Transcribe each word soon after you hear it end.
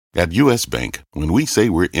At U.S. Bank, when we say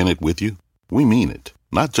we're in it with you, we mean it.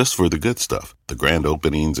 Not just for the good stuff, the grand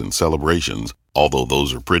openings and celebrations, although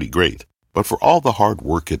those are pretty great, but for all the hard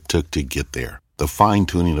work it took to get there. The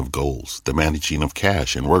fine-tuning of goals, the managing of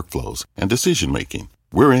cash and workflows, and decision-making.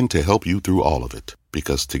 We're in to help you through all of it,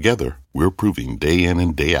 because together, we're proving day in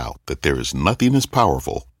and day out that there is nothing as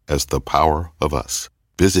powerful as the power of us.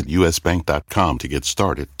 Visit usbank.com to get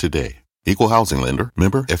started today. Equal housing lender,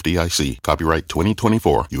 member FDIC, copyright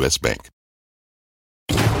 2024, U.S. Bank.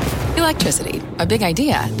 Electricity, a big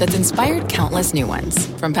idea that's inspired countless new ones.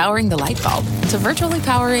 From powering the light bulb to virtually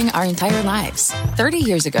powering our entire lives. 30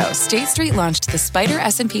 years ago, State Street launched the Spider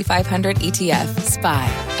S&P 500 ETF,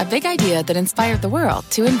 SPY. A big idea that inspired the world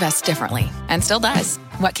to invest differently. And still does.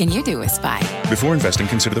 What can you do with SPY? Before investing,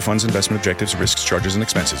 consider the fund's investment objectives, risks, charges, and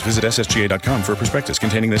expenses. Visit ssga.com for a prospectus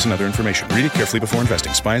containing this and other information. Read it carefully before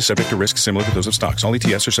investing. SPY is subject to risks similar to those of stocks. All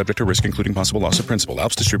ETFs are subject to risk, including possible loss of principal.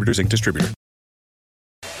 Alps Distributors, Inc. Distributor.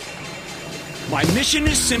 My mission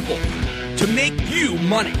is simple, to make you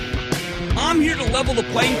money. I'm here to level the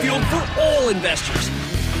playing field for all investors.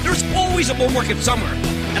 There's always a bull market somewhere,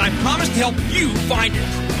 and I promise to help you find it.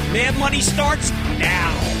 Mad Money starts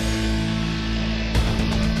now.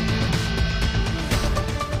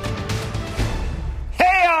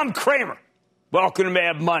 Hey, I'm Kramer. Welcome to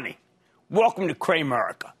Mad Money. Welcome to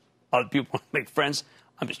Kramerica. Other people want to make friends.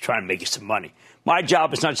 I'm just trying to make you some money. My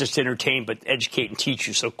job is not just to entertain, but to educate and teach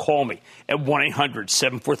you. So call me at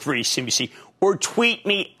 1-800-743-CNBC or tweet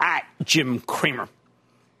me at Jim Cramer.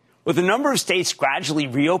 With a number of states gradually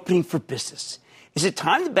reopening for business, is it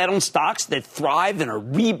time to bet on stocks that thrive in a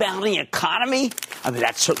rebounding economy? I mean,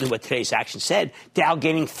 that's certainly what today's action said. Dow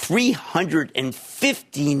gaining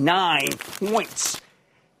 359 points.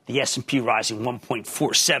 The S&P rising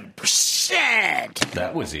 1.47%.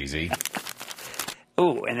 That was easy.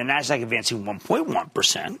 Oh, and the Nasdaq advancing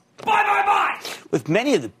 1.1%. Bye. With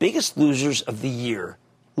many of the biggest losers of the year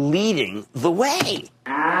leading the way. Hey,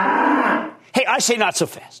 I say not so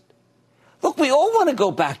fast. Look, we all want to go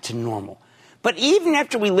back to normal. But even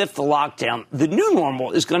after we lift the lockdown, the new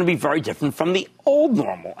normal is going to be very different from the old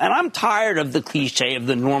normal. And I'm tired of the cliche of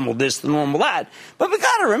the normal this, the normal that. But we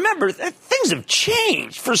got to remember that things have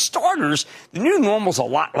changed. For starters, the new normal's a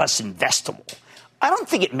lot less investable. I don't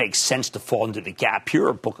think it makes sense to fall into the gap here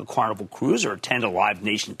or book a Carnival cruise or attend a Live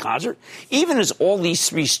Nation concert. Even as all these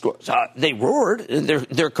three stores, they roared,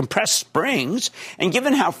 they're compressed springs, and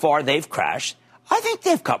given how far they've crashed, I think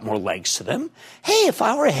they've got more legs to them. Hey, if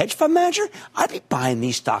I were a hedge fund manager, I'd be buying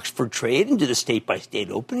these stocks for trade and do the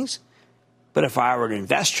state-by-state openings. But if I were an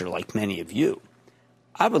investor like many of you,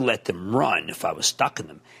 I would let them run if I was stuck in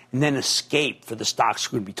them and then escape for the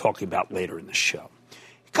stocks we're going to be talking about later in the show.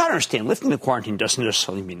 You got to understand, lifting the quarantine doesn't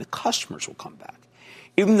necessarily mean the customers will come back.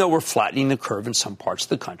 Even though we're flattening the curve in some parts of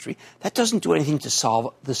the country, that doesn't do anything to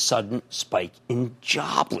solve the sudden spike in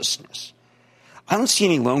joblessness. I don't see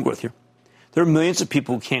any loan growth here. There are millions of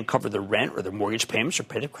people who can't cover their rent or their mortgage payments or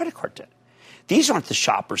pay their credit card debt. These aren't the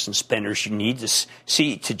shoppers and spenders you need to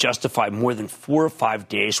see to justify more than 4 or 5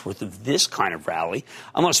 days worth of this kind of rally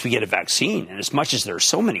unless we get a vaccine. And as much as there are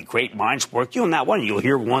so many great minds working on that one, you'll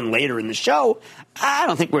hear one later in the show, I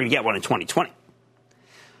don't think we're going to get one in 2020.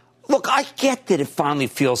 Look, I get that it finally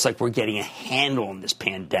feels like we're getting a handle on this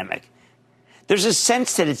pandemic. There's a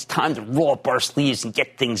sense that it's time to roll up our sleeves and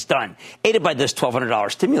get things done, aided by those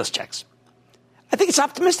 $1,200 stimulus checks. I think it's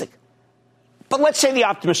optimistic. But let's say the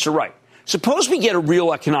optimists are right. Suppose we get a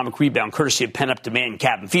real economic rebound courtesy of pent-up demand and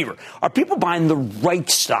cabin fever. Are people buying the right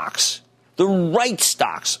stocks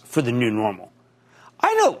for the new normal?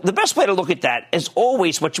 I know the best way to look at that is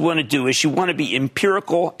always what you want to do is you want to be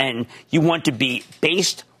empirical and you want to be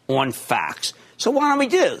based on facts. So why don't we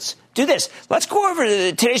do this? Let's go over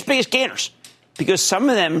to today's biggest gainers because some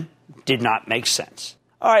of them did not make sense.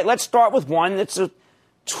 All right, let's start with one that's a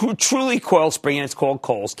truly coil spring, and it's called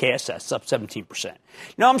Kohl's, KSS, up 17%.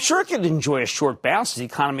 Now, I'm sure it could enjoy a short bounce as the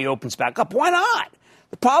economy opens back up. Why not?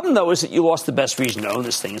 The problem, though, is that you lost the best reason to own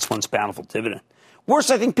this thing. It's one's bountiful dividend.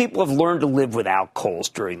 Worse, I think people have learned to live without Kohl's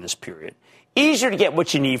during this period. Easier to get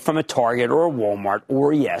what you need from a Target or a Walmart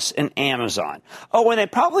or, yes, an Amazon. Oh, and they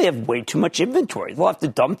probably have way too much inventory. They'll have to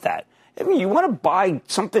dump that. I mean, you want to buy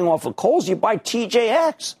something off of Kohl's, you buy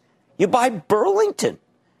TJX. You buy Burlington.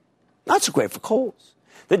 Not so great for Kohl's.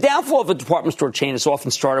 The downfall of a department store chain is often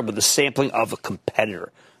started with the sampling of a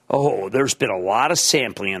competitor. Oh, there's been a lot of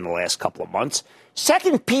sampling in the last couple of months.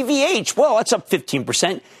 Second, PVH. Well, that's up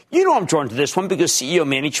 15%. You know I'm drawn to this one because CEO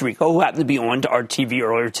Manny Chirico, who happened to be on to our TV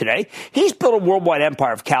earlier today, he's built a worldwide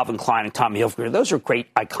empire of Calvin Klein and Tommy Hilfiger. Those are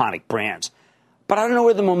great, iconic brands. but I don't know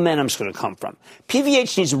where the momentum's going to come from.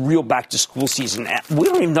 PVH needs a real back-to-school season. We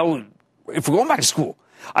don't even know if we're going back to school.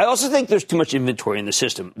 I also think there's too much inventory in the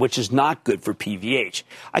system, which is not good for PVH.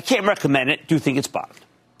 I can't recommend it. Do think it's bottomed.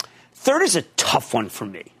 Third is a tough one for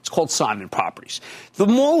me. It's called Simon Properties. The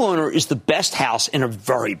mall owner is the best house in a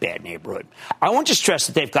very bad neighborhood. I want to stress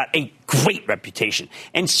that they've got a great reputation,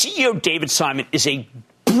 and CEO David Simon is a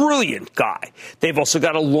brilliant guy. They've also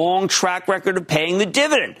got a long track record of paying the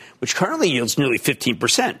dividend, which currently yields nearly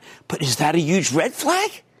 15%. But is that a huge red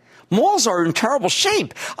flag? Malls are in terrible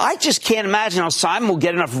shape. I just can't imagine how Simon will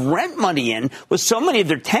get enough rent money in with so many of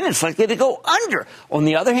their tenants likely to go under. On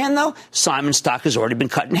the other hand, though, Simon's stock has already been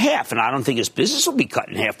cut in half, and I don't think his business will be cut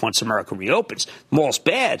in half once America reopens. Mall's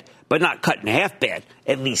bad, but not cut in half bad,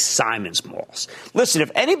 at least Simon's malls. Listen, if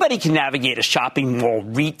anybody can navigate a shopping mall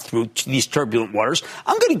REIT through these turbulent waters,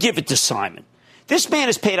 I'm going to give it to Simon. This man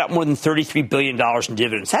has paid out more than $33 billion in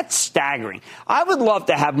dividends. That's staggering. I would love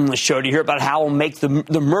to have him on the show to hear about how he'll make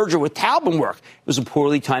the merger with Taubman work. It was a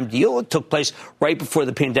poorly timed deal. It took place right before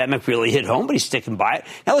the pandemic really hit home, but he's sticking by it.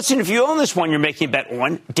 Now, listen, if you own this one, you're making a bet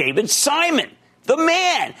on David Simon, the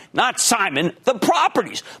man, not Simon, the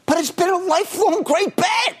properties. But it's been a lifelong great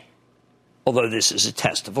bet, although this is a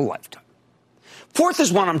test of a lifetime. Fourth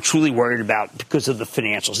is one I'm truly worried about because of the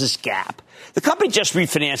financials, this Gap. The company just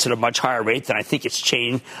refinanced at a much higher rate than I think it's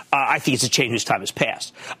chain. I think it's a chain whose time has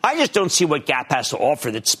passed. I just don't see what Gap has to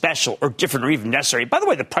offer that's special or different or even necessary. By the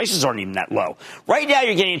way, the prices aren't even that low. Right now,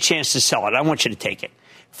 you're getting a chance to sell it. I want you to take it.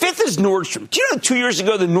 Fifth is Nordstrom. Do you know 2 years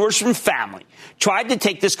ago, the Nordstrom family tried to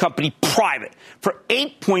take this company private for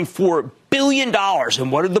 $8.4 billion.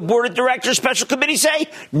 And what did the board of directors special committee say?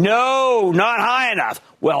 No, not high enough.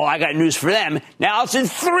 Well, I got news for them. Now it's at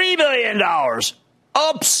 $3 billion.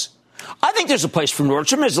 Oops. I think there's a place for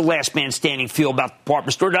Nordstrom as the last man standing feel about the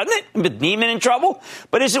department store, doesn't it? With Neiman in trouble.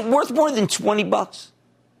 But is it worth more than $20?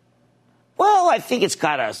 Well, I think it's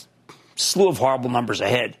got a slew of horrible numbers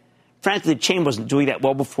ahead. Frankly, the chain wasn't doing that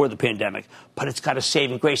well before the pandemic, but it's got a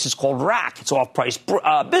saving grace. It's called RAC. It's off-price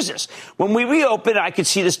business. When we reopen, I could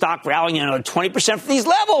see the stock rallying another 20% from these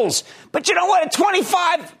levels. But you know what? At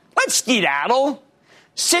 25, let's skedaddle.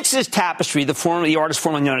 Six is Tapestry, the artist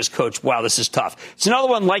formerly known as Coach. Wow, this is tough. It's another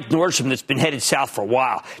one like Nordstrom that's been headed south for a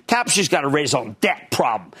while. Tapestry's got a raison debt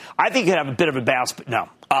problem. I think it could have a bit of a bounce, but no.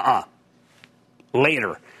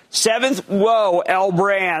 Later. Seventh, whoa, L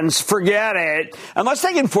Brands, forget it. Unless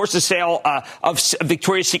they can force the sale of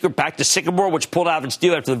Victoria's Secret back to Sycamore, which pulled out of its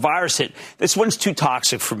deal after the virus hit, this one's too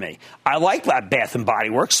toxic for me. I like Bath & Body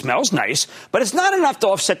Works, smells nice, but it's not enough to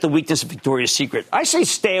offset the weakness of Victoria's Secret. I say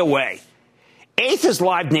stay away. Eighth is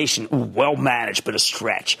Live Nation. Ooh, well managed, but a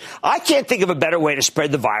stretch. I can't think of a better way to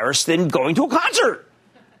spread the virus than going to a concert.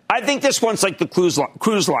 I think this one's like the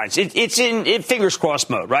cruise lines. It's in fingers crossed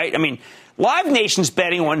mode, right? I mean, Live Nation's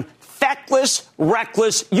betting on feckless,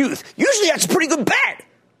 reckless youth. Usually that's a pretty good bet.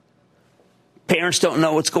 Parents don't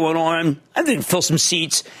know what's going on. I didn't fill some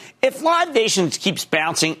seats. If Live Nation keeps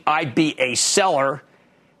bouncing, I'd be a seller.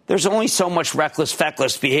 There's only so much reckless,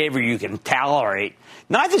 feckless behavior you can tolerate.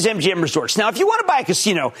 Ninth is MGM Resorts. Now, if you want to buy a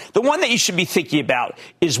casino, the one that you should be thinking about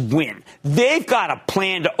is Wynn. They've got a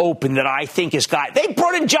plan to open that I think has got. They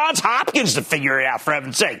brought in Johns Hopkins to figure it out, for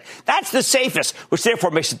heaven's sake. That's the safest, which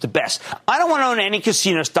therefore makes it the best. I don't want to own any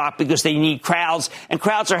casino stock because they need crowds, and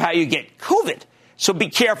crowds are how you get COVID. So be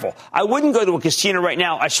careful. I wouldn't go to a casino right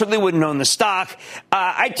now. I certainly wouldn't own the stock.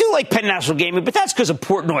 I do like Penn National Gaming, but that's because of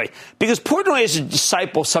Portnoy. Because Portnoy is a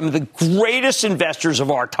disciple of some of the greatest investors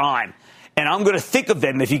of our time. And I'm going to think of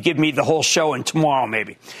them if you give me the whole show and tomorrow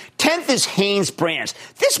maybe. 10th is Hanes Brands.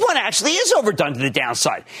 This one actually is overdone to the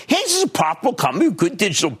downside. Hanes is a profitable company with good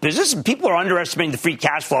digital business, and people are underestimating the free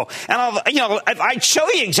cash flow. And I'd show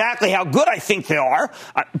you exactly how good I think they are,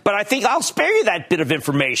 but I think I'll spare you that bit of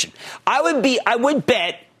information. I would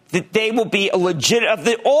bet that they will be a legit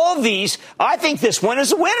all of these. I think this one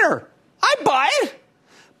is a winner. I buy it.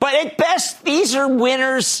 But at best, these are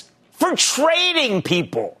winners for trading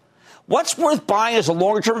people. What's worth buying as a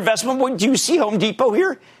longer-term investment? Do you see Home Depot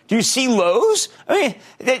here? Do you see Lowe's? I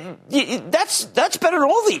mean, that's better than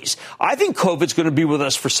all these. I think COVID's going to be with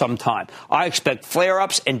us for some time. I expect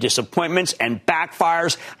flare-ups and disappointments and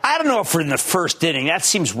backfires. I don't know if we're in the first inning. That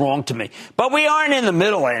seems wrong to me. But we aren't in the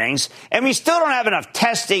middle innings, and we still don't have enough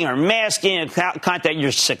testing or masking and contact.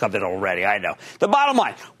 You're sick of it already, I know. The bottom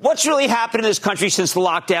line, what's really happened in this country since the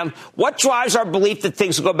lockdown? What drives our belief that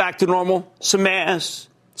things will go back to normal? Some masks,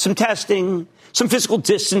 some testing, some physical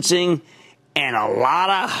distancing, and a lot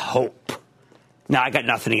of hope. Now, I got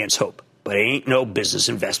nothing against hope, but but it ain't no business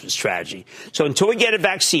investment strategy. So until we get a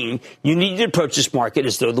vaccine, you need to approach this market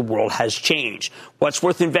as though the world has changed. What's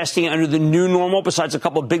worth investing under the new normal besides a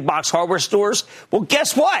couple of big box hardware stores? Well,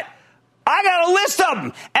 guess what? I got a list of them,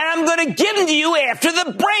 and I'm going to give them to you after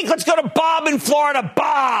the break. Let's go to Bob in Florida.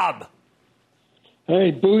 Bob.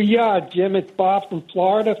 Hey, booyah, Jim. It's Bob from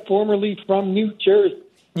Florida, formerly from New Jersey.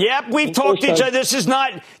 Yep, we've talked to each other. This is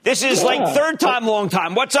like third time, long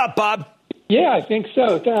time. What's up, Bob? Yeah, I think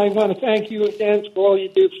so. I want to thank you again for all you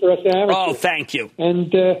do for us amateurs. Oh, thank you.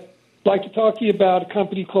 And I'd like to talk to you about a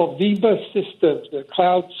company called Viva Systems, a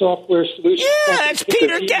cloud software solution. Yeah, that's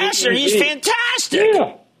Peter Gasser. He's fantastic.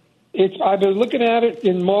 Yeah. I've been looking at it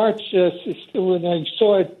in March when I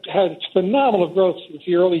saw it had phenomenal growth since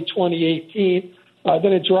the early 2018.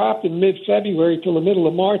 Then it dropped in mid-February till the middle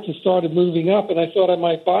of March and started moving up, and I thought I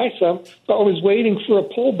might buy some. But I was waiting for a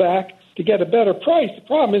pullback to get a better price. The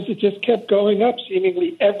problem is it just kept going up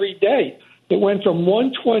seemingly every day. It went from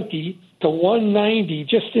 120 to 190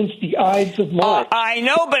 just since the Ides of March. I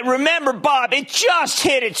know, but remember, Bob, it just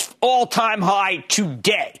hit its all-time high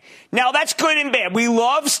today. Now, that's good and bad. We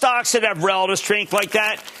love stocks that have relative strength like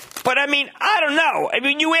that. But, I don't know.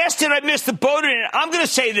 You asked did I miss the boat in it. I'm going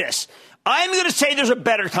to say this. I'm going to say there's a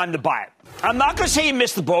better time to buy it. I'm not going to say you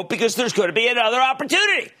missed the boat because there's going to be another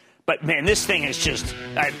opportunity. But, man, this thing is just...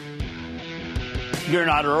 you're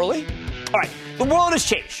not early? All right. The world has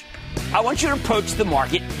changed. I want you to approach the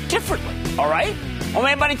market differently. All right? On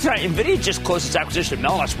Mad Money tonight, NVIDIA just closed its acquisition of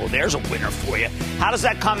Mellanox. Well, there's a winner for you. How does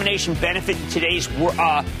that combination benefit in today's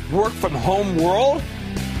work-from-home world?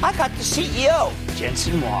 I got the CEO,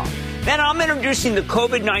 Jensen Huang. Then I'm introducing the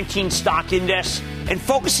COVID-19 stock index and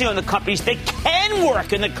focusing on the companies that can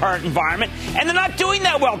work in the current environment, and they're not doing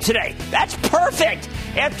that well today. That's perfect.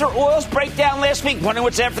 After oil's breakdown last week, wondering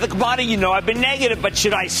what's after the commodity, I've been negative, but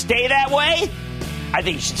should I stay that way? I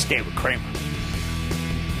think you should stay with Cramer.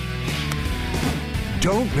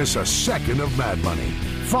 Don't miss a second of Mad Money.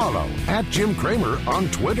 Follow @Jim Cramer on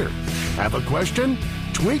Twitter. Have a question?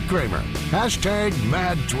 Tweet Cramer.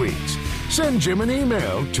 #MadTweets. Send Jim an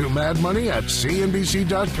email to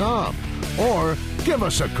madmoney@cnbc.com or give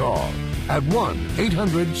us a call at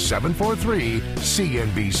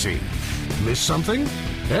 1-800-743-CNBC. Miss something?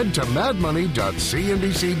 Head to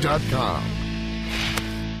madmoney.cnbc.com.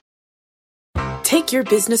 Take your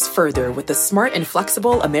business further with the smart and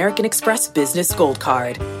flexible American Express Business Gold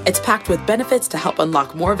Card. It's packed with benefits to help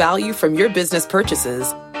unlock more value from your business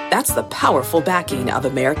purchases. That's the powerful backing of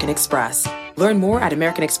American Express. Learn more at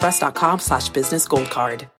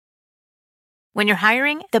americanexpress.com/businessgoldcard. When you're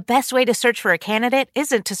hiring, the best way to search for a candidate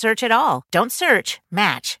isn't to search at all. Don't search,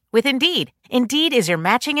 match with Indeed. Indeed is your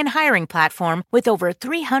matching and hiring platform with over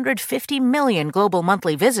 350 million global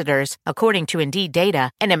monthly visitors, according to Indeed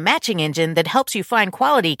data, and a matching engine that helps you find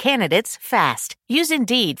quality candidates fast. Use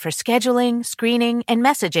Indeed for scheduling, screening, and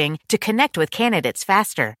messaging to connect with candidates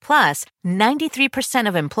faster. Plus, 93%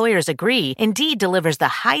 of employers agree Indeed delivers the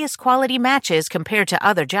highest quality matches compared to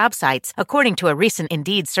other job sites, according to a recent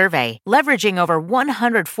Indeed survey. Leveraging over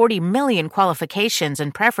 140 million qualifications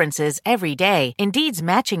and preferences every day, Indeed's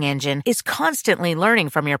matching engine is constantly learning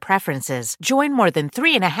from your preferences. Join more than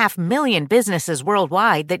 3.5 million businesses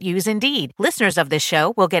worldwide that use Indeed. Listeners of this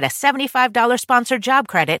show will get a $75 sponsored job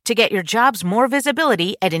credit to get your jobs more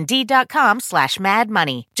visibility at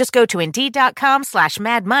Indeed.com/madmoney. Just go to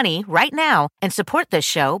Indeed.com/madmoney right now and support this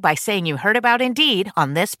show by saying you heard about Indeed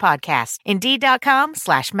on this podcast.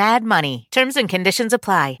 Indeed.com/madmoney. Terms and conditions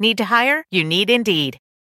apply. Need to hire? You need Indeed.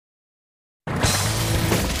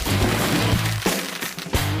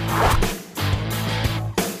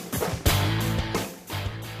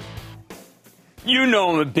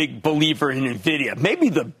 I'm a big believer in NVIDIA, maybe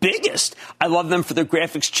the biggest. I love them for their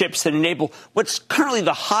graphics chips that enable what's currently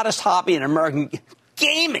the hottest hobby in American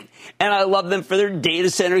gaming. And I love them for their data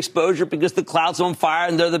center exposure because the cloud's on fire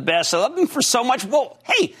and they're the best. I love them for so much. Well,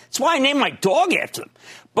 hey, that's why I named my dog after them.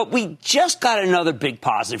 But we just got another big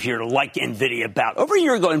positive here to like NVIDIA about. Over a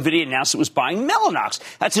year ago, NVIDIA announced it was buying Mellanox.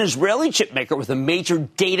 That's an Israeli chip maker with a major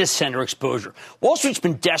data center exposure. Wall Street's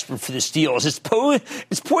been desperate for this deal as it's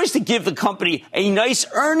poised to give the company a nice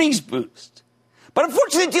earnings boost. But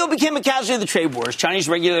unfortunately, the deal became a casualty of the trade wars. Chinese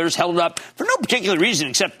regulators held it up for no particular reason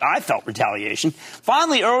except, I felt, retaliation.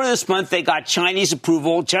 Finally, earlier this month, they got Chinese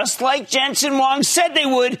approval, just like Jensen Huang said they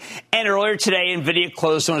would. And earlier today, NVIDIA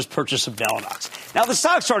closed on its purchase of Mellanox. Now, the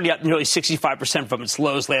stock's already up nearly 65% from its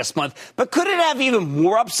lows last month. But could it have even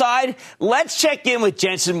more upside? Let's check in with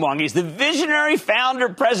Jensen Huang. He's the visionary founder,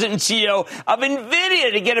 president, and CEO of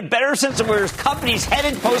NVIDIA to get a better sense of where his company's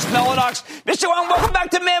headed post-Mellanox. Mr. Huang, welcome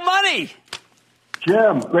back to Mad Money.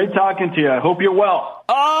 Jim, great talking to you. I hope you're well.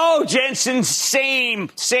 Oh, Jensen, same.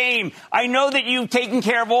 I know that you've taken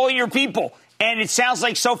care of all your people, and it sounds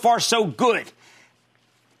like so far so good.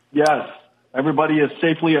 Yes, everybody is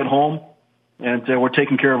safely at home, and we're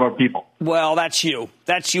taking care of our people. Well, that's you.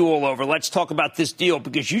 That's you all over. Let's talk about this deal,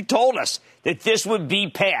 because you told us that this would be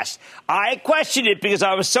passed. I questioned it because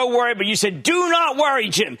I was so worried, but you said, do not worry,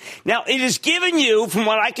 Jim. Now, it has given you, from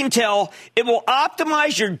what I can tell, it will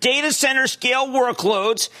optimize your data center scale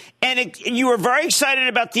workloads, and you are very excited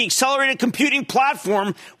about the accelerated computing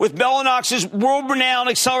platform with Mellanox's world-renowned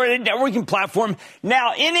accelerated networking platform.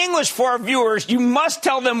 Now, in English for our viewers, you must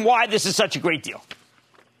tell them why this is such a great deal.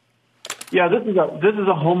 Yeah, this is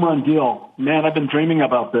a home run deal. Man, I've been dreaming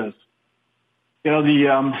about this. You know,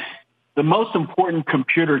 the most important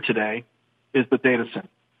computer today is the data center.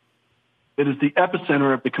 It is the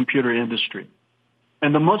epicenter of the computer industry.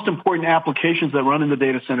 And the most important applications that run in the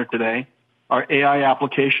data center today are AI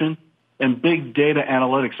application and big data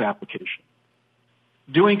analytics application.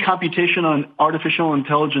 Doing computation on artificial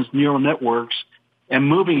intelligence neural networks and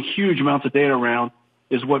moving huge amounts of data around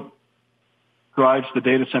is what drives the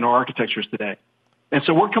data center architectures today. And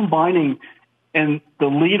so we're combining and the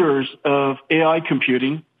leaders of AI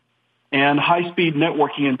computing and high-speed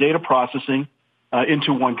networking and data processing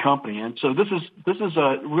into one company. And so this is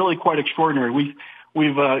really quite extraordinary.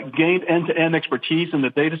 We've gained end-to-end expertise in the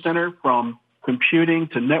data center, from computing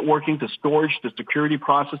to networking to storage to security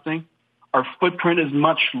processing. Our footprint is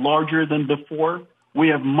much larger than before. We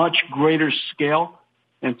have much greater scale.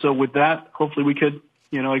 And so with that, hopefully we could,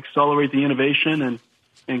 accelerate the innovation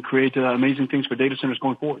and create amazing things for data centers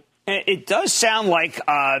going forward. It does sound like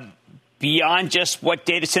beyond just what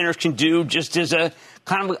data centers can do, just as a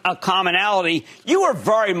kind of a commonality, you are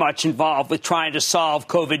very much involved with trying to solve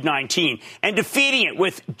COVID-19 and defeating it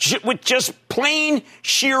with just plain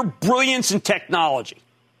sheer brilliance and technology.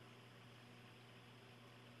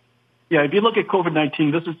 Yeah, if you look at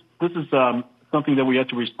COVID-19, this is something that we had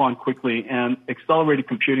to respond quickly, and accelerated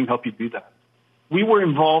computing helped you do that. We were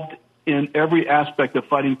involved in every aspect of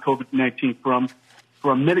fighting COVID-19,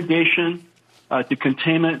 from mitigation to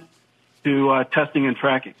containment to testing and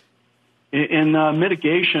tracking. In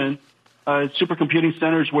mitigation, supercomputing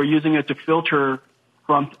centers were using it to filter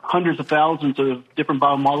from hundreds of thousands of different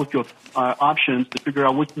biomolecule options to figure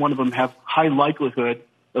out which one of them have high likelihood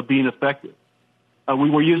of being effective. We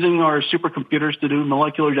were using our supercomputers to do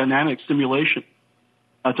molecular dynamics simulation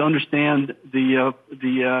to understand the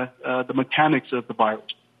mechanics of the virus.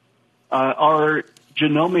 Our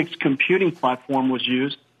genomics computing platform was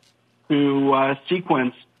used to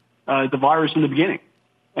sequence the virus in the beginning.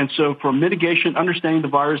 And so for mitigation, understanding the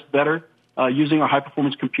virus better, using our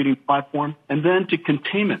high-performance computing platform, and then to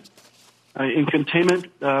containment. In containment,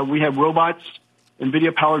 we have robots,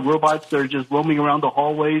 NVIDIA-powered robots that are just roaming around the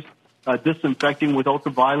hallways, disinfecting with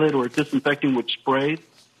ultraviolet or disinfecting with sprays.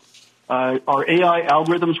 Our AI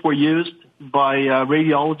algorithms were used by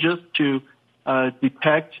radiologists to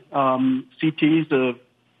detect CTs of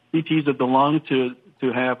the lung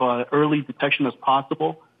to have early detection as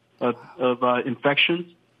possible of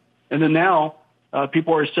infections. And then now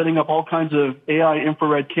people are setting up all kinds of AI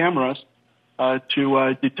infrared cameras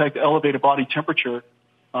to detect elevated body temperature,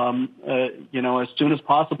 as soon as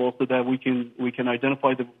possible, so that we can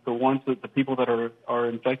identify the people that are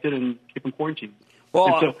infected and keep them quarantined.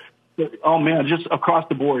 Well, just across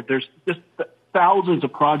the board, there's just thousands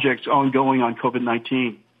of projects ongoing on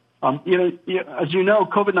COVID-19. As you know,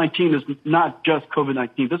 COVID-19 is not just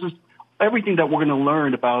COVID-19. This is everything that we're going to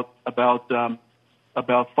learn about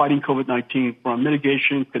fighting COVID-19, from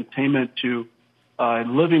mitigation, containment to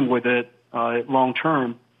living with it long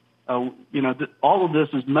term. All of this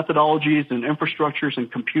is methodologies and infrastructures and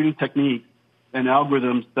computing techniques and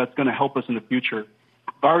algorithms that's going to help us in the future.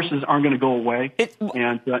 Viruses aren't going to go away,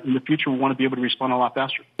 and in the future, we want to be able to respond a lot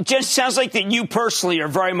faster. It just sounds like that you personally are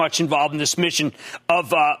very much involved in this mission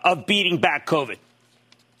of beating back COVID.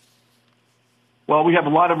 Well, we have a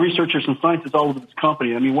lot of researchers and scientists all over this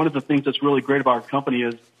company. I mean, one of the things that's really great about our company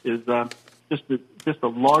is just a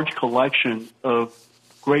large collection of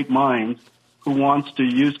great minds who wants to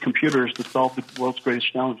use computers to solve the world's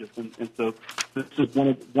greatest challenges. And so this is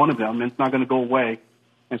one of them, and it's not going to go away.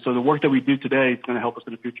 And so the work that we do today is going to help us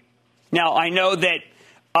in the future. Now, I know that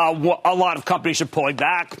a lot of companies are pulling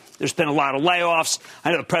back. There's been a lot of layoffs.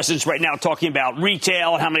 I know the president's right now talking about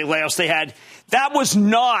retail and how many layoffs they had. That was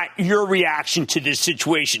not your reaction to this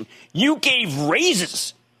situation. You gave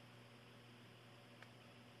raises.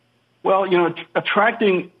 Well,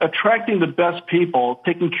 attracting the best people,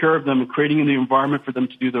 taking care of them, and creating the environment for them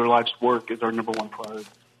to do their life's work is our number one priority.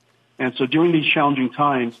 And so during these challenging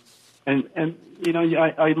times, And you know,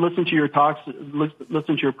 I listen to your talks,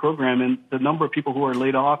 listen to your program, and the number of people who are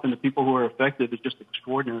laid off and the people who are affected is just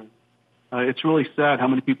extraordinary. It's really sad how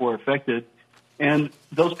many people are affected. And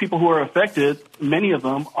those people who are affected, many of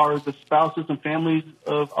them are the spouses and families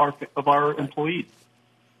of our employees.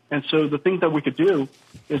 And so the thing that we could do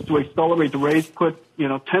is to accelerate the raise, put, you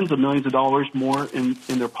know, tens of millions of dollars more in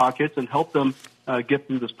their pockets and help them get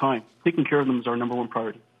through this time. Taking care of them is our number one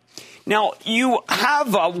priority. Now, you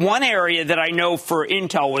have one area that I know for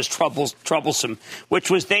Intel was troublesome, which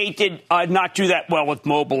was they did not do that well with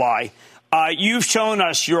Mobileye. You've shown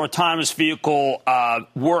us your autonomous vehicle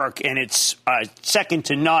work, and it's second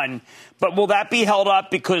to none. But will that be held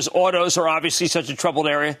up because autos are obviously such a troubled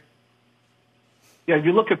area? Yeah, if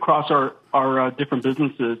you look across our different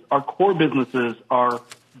businesses, our core businesses are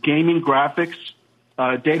gaming, graphics,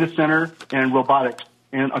 data center, and robotics.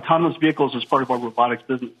 And autonomous vehicles is part of our robotics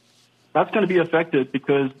business. That's going to be affected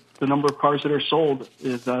because the number of cars that are sold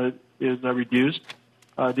is reduced.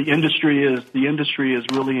 The industry is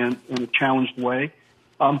really in a challenged way,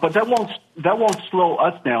 but that won't slow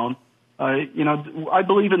us down. You know, I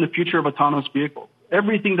believe in the future of autonomous vehicles.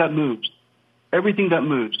 Everything that moves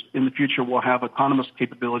in the future will have autonomous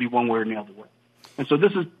capability one way or the other way. And so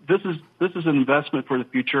this is an investment for the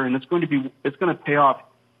future, and it's going to pay off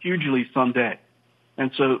hugely someday.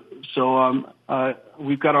 And so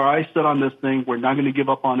we've got our eyes set on this thing. We're not going to give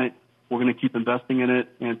up on it. We're going to keep investing in it,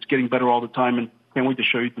 and it's getting better all the time. And can't wait to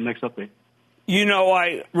show you the next update. You know,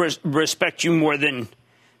 I respect you more than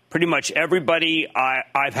pretty much everybody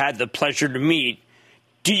I've had the pleasure to meet.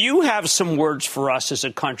 Do you have some words for us as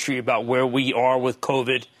a country about where we are with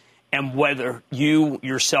COVID and whether you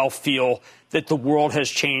yourself feel that the world has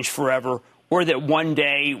changed forever or that one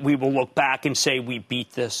day we will look back and say we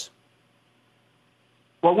beat this?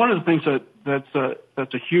 Well, one of the things that's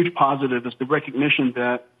a huge positive is the recognition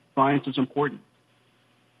that science is important,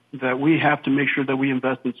 that we have to make sure that we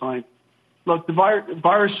invest in science. Look, the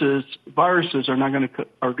viruses are going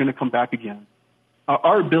to come back again.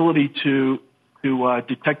 Our ability to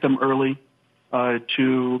detect them early,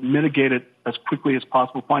 to mitigate it as quickly as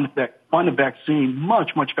possible, find a vaccine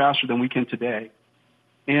much faster than we can today,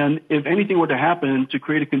 and if anything were to happen, to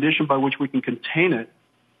create a condition by which we can contain it,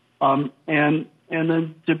 and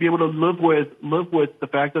then to be able to live with the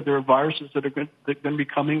fact that there are viruses that are going to be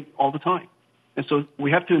coming all the time. And so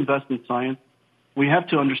we have to invest in science. We have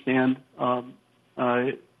to understand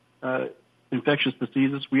infectious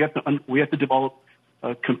diseases. We have to develop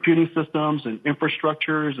computing systems and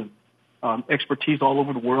infrastructures and expertise all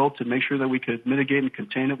over the world to make sure that we could mitigate and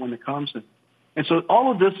contain it when it comes. And so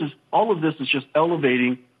all of this is just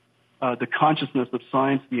elevating the consciousness of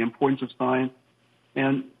science, the importance of science,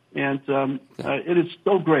 and it is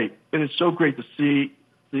so great. It is so great to see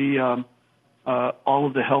all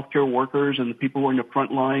of the healthcare workers and the people who are in the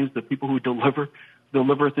front lines, the people who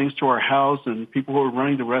deliver things to our house, and people who are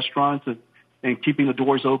running the restaurants and keeping the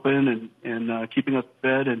doors open and keeping us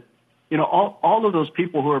fed, and you know all of those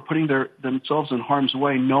people who are putting themselves in harm's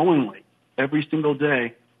way knowingly every single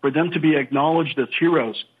day, for them to be acknowledged as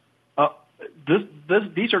heroes.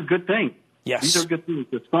 These are good things. Yes. These are good things.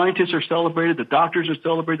 The scientists are celebrated, the doctors are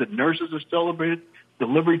celebrated, the nurses are celebrated,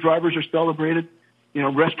 delivery drivers are celebrated, you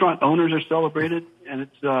know, restaurant owners are celebrated, and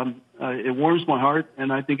it warms my heart,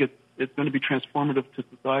 and I think it's going to be transformative to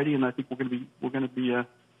society, and I think we're going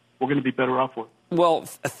to be better off for it. Well,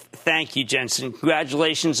 thank you, Jensen.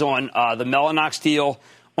 Congratulations on the Mellanox deal,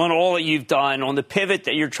 on all that you've done, on the pivot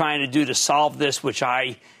that you're trying to do to solve this, which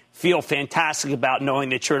I feel fantastic about knowing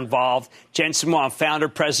that you're involved. Jensen Huang, founder,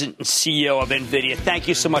 president, and CEO of NVIDIA. Thank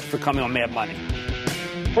you so much for coming on Mad Money.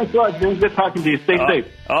 Thanks a lot, Jim. Good talking to you. Stay safe.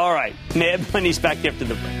 All right. Mad Money's back after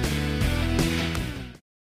the break.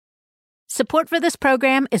 Support for this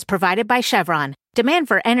program is provided by Chevron. Demand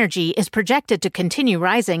for energy is projected to continue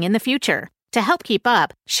rising in the future. To help keep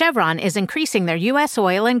up, Chevron is increasing their U.S.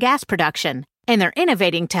 oil and gas production. And they're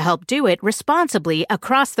innovating to help do it responsibly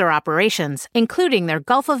across their operations, including their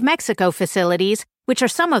Gulf of Mexico facilities, which are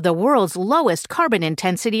some of the world's lowest carbon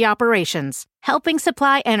intensity operations, helping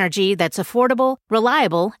supply energy that's affordable,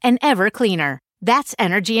 reliable, and ever cleaner. That's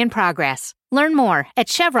energy in progress. Learn more at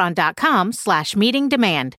chevron.com/meeting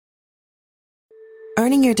demand.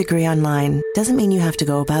 Earning your degree online doesn't mean you have to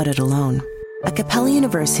go about it alone. At Capella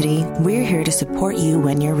University, we're here to support you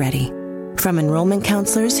when you're ready. From enrollment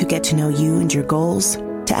counselors who get to know you and your goals,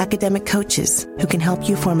 to academic coaches who can help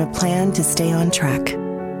you form a plan to stay on track.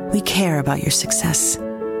 We care about your success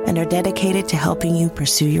and are dedicated to helping you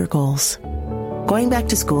pursue your goals. Going back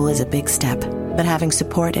to school is a big step, but having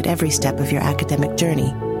support at every step of your academic journey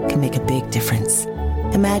can make a big difference.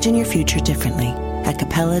 Imagine your future differently at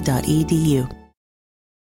capella.edu.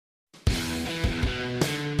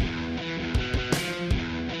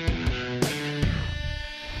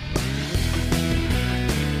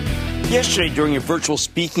 Yesterday, during a virtual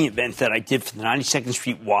speaking event that I did for the 92nd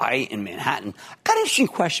Street Y in Manhattan, I got an interesting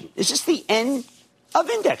question. Is this the end of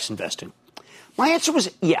index investing? My answer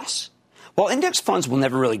was yes. While index funds will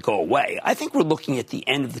never really go away, I think we're looking at the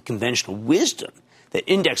end of the conventional wisdom that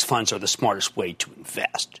index funds are the smartest way to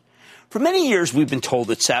invest. For many years, we've been told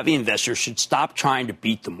that savvy investors should stop trying to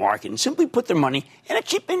beat the market and simply put their money in a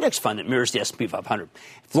cheap index fund that mirrors the S&P 500.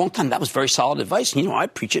 For a long time, that was very solid advice, and, I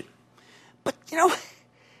preach it. But,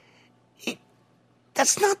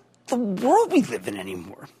 that's not the world we live in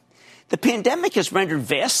anymore. The pandemic has rendered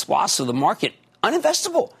vast swaths of the market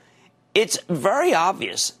uninvestable. It's very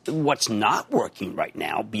obvious what's not working right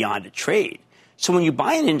now beyond a trade. So when you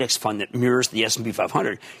buy an index fund that mirrors the S&P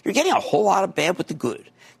 500, you're getting a whole lot of bad with the good.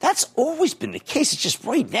 That's always been the case. It's just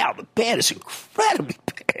right now the bad is incredibly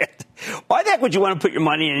bad. Why the heck would you want to put your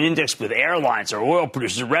money in an index with airlines or oil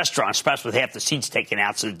producers or restaurants, perhaps with half the seats taken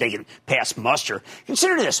out so that they can pass muster?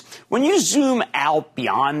 Consider this. When you zoom out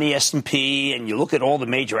beyond the S&P and you look at all the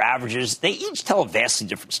major averages, they each tell a vastly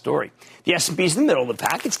different story. The S&P is in the middle of the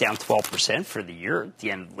pack. It's down 12% for the year at the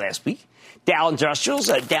end of last week. Dow Industrials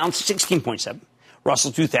down 16.7%.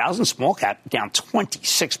 Russell 2000, small cap, down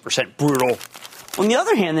 26%. Brutal. On the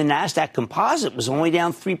other hand, the NASDAQ composite was only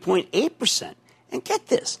down 3.8%. And get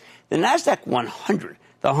this, the NASDAQ 100,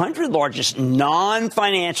 the 100 largest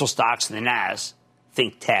non-financial stocks in the NAS,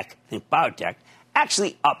 think tech, think biotech,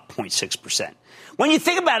 actually up 0.6%. When you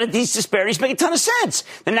think about it, these disparities make a ton of sense.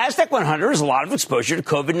 The NASDAQ 100 has a lot of exposure to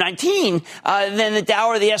COVID-19 than the Dow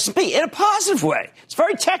or the S&P in a positive way. It's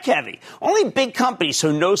very tech-heavy. Only big companies,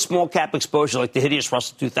 so no small-cap exposure like the hideous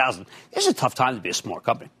Russell 2000. It's a tough time to be a small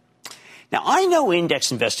company. Now, I know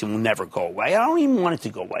index investing will never go away. I don't even want it to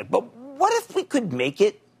go away. But what if we could make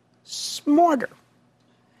it smarter?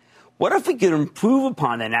 What if we could improve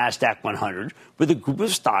upon the NASDAQ 100 with a group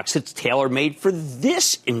of stocks that's tailor-made for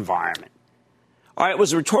this environment? All right, it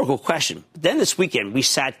was a rhetorical question. But then this weekend, we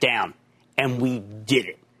sat down and we did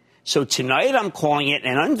it. So tonight I'm calling it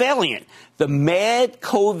and unveiling it, the Mad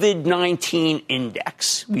COVID-19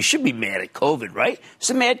 Index. We should be mad at COVID, right? It's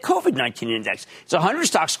a Mad COVID-19 Index. It's 100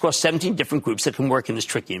 stocks across 17 different groups that can work in this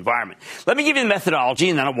tricky environment. Let me give you the methodology,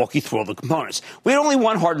 and then I'll walk you through all the components. We had only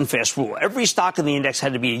one hard and fast rule. Every stock in the index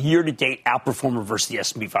had to be a year-to-date outperformer versus the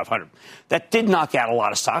S&P 500. That did knock out a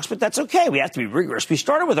lot of stocks, but that's okay. We have to be rigorous. We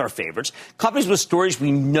started with our favorites, companies with stories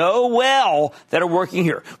we know well that are working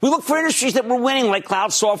here. We look for industries that were winning, like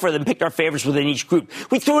cloud software, then picked our favorites within each group.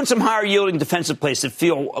 We threw in some higher-yielding defensive plays that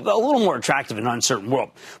feel a little more attractive in an uncertain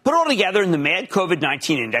world. Put it all together, and the Mad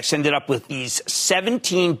COVID-19 Index ended up with these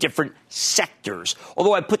 17 different sectors,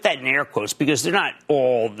 although I put that in air quotes because they're not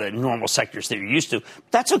all the normal sectors that you're used to.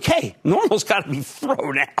 But that's okay. Normal's got to be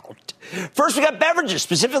thrown out. First, we got beverages,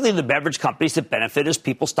 specifically the beverage companies that benefit as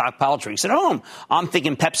people stockpile drinks at home. I'm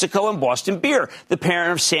thinking PepsiCo and Boston Beer, the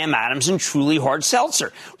parent of Sam Adams and Truly Hard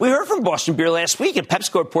Seltzer. We heard from Boston Beer last week, and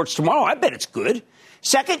PepsiCo reports tomorrow. I bet it's good.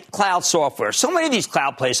 Second, cloud software. So many of these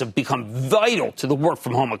cloud plays have become vital to the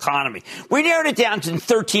work-from-home economy. We narrowed it down to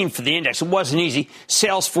 13 for the index. It wasn't easy.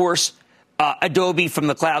 Salesforce, Adobe from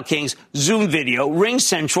the Cloud Kings, Zoom Video, Ring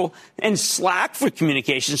Central, and Slack for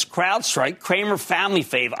communications, CrowdStrike, Kramer Family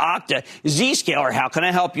Fave, Okta, Zscaler, how can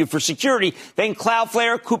I help you for security, then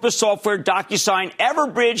Cloudflare, Coupa Software, DocuSign,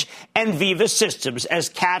 Everbridge, and Viva Systems as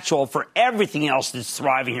catch-all for everything else that's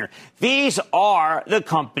thriving here. These are the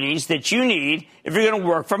companies that you need if you're going to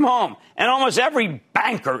work from home. And almost every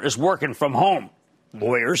banker is working from home.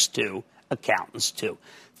 Lawyers, too. Accountants, too.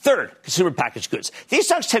 Third, consumer packaged goods. These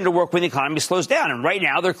stocks tend to work when the economy slows down, and right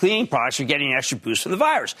now their cleaning products are getting an extra boost from the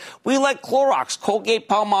virus. We like Clorox,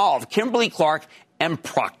 Colgate-Palmolive, Kimberly-Clark, and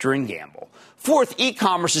Procter & Gamble. Fourth,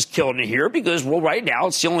 e-commerce is killing it here because, well, right now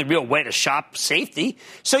it's the only real way to shop safety.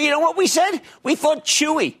 So you know what we said? We thought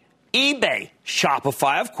Chewy, eBay,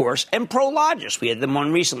 Shopify, of course, and Prologis. We had them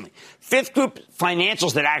on recently. Fifth group,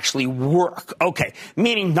 financials that actually work. Okay,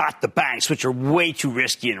 meaning not the banks, which are way too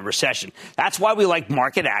risky in a recession. That's why we like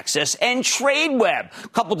MarketAxess and TradeWeb, a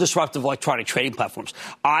couple disruptive electronic trading platforms.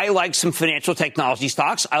 I like some financial technology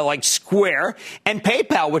stocks. I like Square and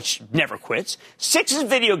PayPal, which never quits. Six is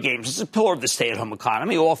video games. It's a pillar of the stay-at-home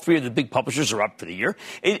economy. All three of the big publishers are up for the year.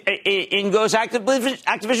 In goes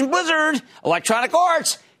Activision Blizzard, Electronic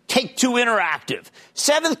Arts, Take-Two Interactive.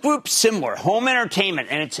 Seventh group, similar, home entertainment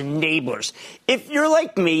and its enablers. If you're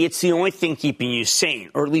like me, it's the only thing keeping you sane,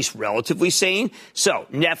 or at least relatively sane. So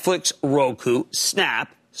Netflix, Roku,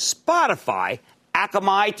 Snap, Spotify,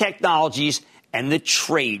 Akamai Technologies, and the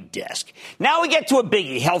trade desk. Now we get to a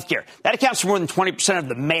biggie, healthcare. That accounts for more than 20% of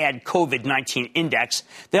the mad COVID-19 index.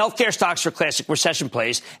 The healthcare stocks are classic recession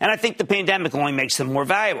plays, and I think the pandemic only makes them more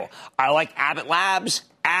valuable. I like Abbott Labs,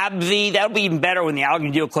 AbbVie. That'll be even better when the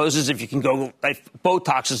Allergan deal closes if you can go, if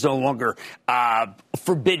Botox is no longer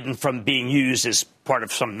forbidden from being used as part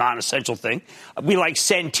of some non-essential thing. We like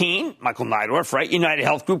Centene, Michael Neidorff, right? United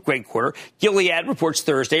Health Group, great quarter. Gilead reports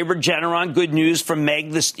Thursday. Regeneron, good news from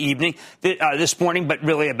Meg this morning, but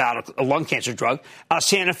really about a lung cancer drug.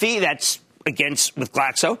 Sanofi, that's against with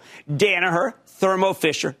Glaxo. Danaher, Thermo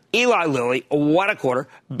Fisher, Eli Lilly, what a quarter.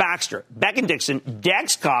 Baxter, Becton Dixon,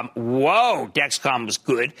 Dexcom. Whoa, Dexcom was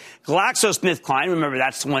good. GlaxoSmithKline, remember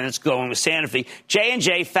that's the one that's going with Sanofi.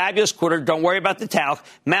 J&J, fabulous quarter. Don't worry about the talc.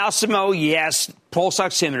 Massimo, yes. Pulse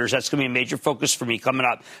oximeters, that's going to be a major focus for me coming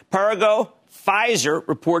up. Perrigo, Pfizer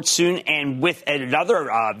reports soon and with another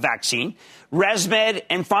vaccine. ResMed,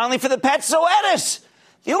 and finally for the pets, Zoetis.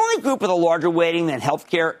 The only group with a larger weighting than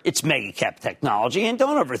healthcare, it's mega-cap technology. And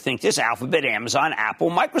don't overthink this, Alphabet, Amazon,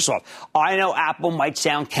 Apple, Microsoft. I know Apple might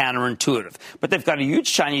sound counterintuitive, but they've got a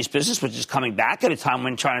huge Chinese business, which is coming back at a time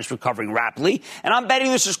when China's recovering rapidly. And I'm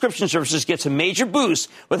betting the subscription services gets a major boost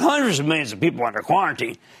with hundreds of millions of people under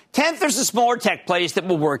quarantine. 10th, there's the smaller tech plays that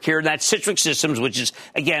will work here. That's Citrix Systems, which is,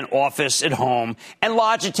 again, office at home, and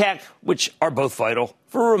Logitech, which are both vital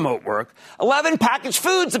for remote work. 11, packaged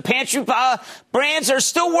foods. The pantry brands are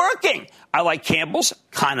still working. I like Campbell's,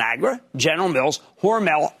 ConAgra, General Mills,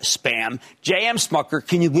 Hormel, Spam, J.M. Smucker.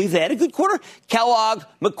 Can you believe they had a good quarter? Kellogg,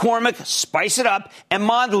 McCormick, Spice It Up, and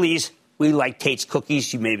Mondelez. We like Tate's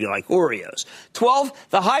Cookies. You maybe like Oreos. 12,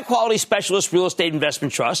 the high-quality specialist real estate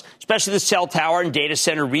investment trust, especially the cell tower and data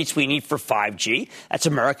center REITs we need for 5G. That's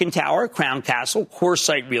American Tower, Crown Castle,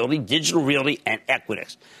 CoreSite Realty, Digital Realty, and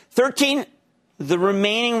Equinix. 13, the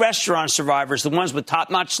remaining restaurant survivors, the ones with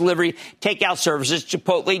top-notch delivery, takeout services,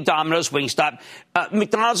 Chipotle, Domino's, Wingstop.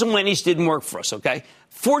 McDonald's and Wendy's didn't work for us, okay?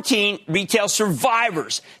 14, retail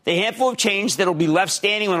survivors, the handful of chains that will be left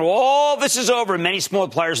standing when all this is over and many small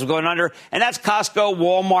players are going under, and that's Costco,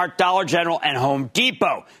 Walmart, Dollar General, and Home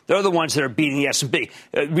Depot. They're the ones that are beating the S&P.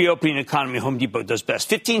 Reopening the economy, Home Depot does best.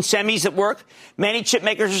 15, semis at work. Many chip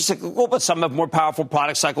makers are cyclical, but some have more powerful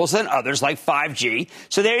product cycles than others, like 5G.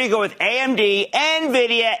 So there you go with AMD,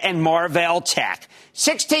 NVIDIA, and Marvell Tech.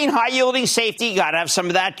 16, high-yielding safety. Got to have some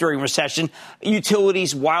of that during recession.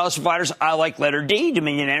 Utilities, wireless providers. I like letter D,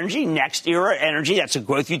 Dominion Energy, Next Era Energy. That's a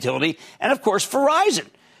growth utility. And, of course, Verizon.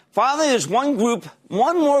 Finally, there's one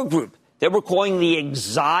more group that we're calling the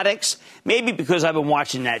exotics. Maybe because I've been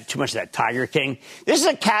watching too much of that Tiger King. This is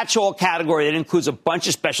a catch-all category that includes a bunch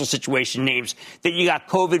of special situation names that you got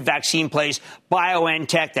COVID vaccine plays,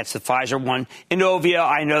 BioNTech, that's the Pfizer one, Inovia,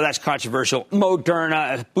 I know that's controversial,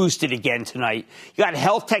 Moderna, boosted again tonight. You got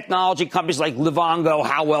health technology companies like Livongo,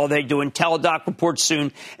 how well they're doing, Teladoc reports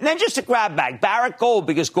soon. And then just a grab bag, Barrick Gold,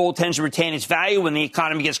 because gold tends to retain its value when the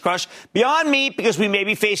economy gets crushed. Beyond Meat, because we may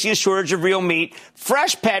be facing a shortage of real meat.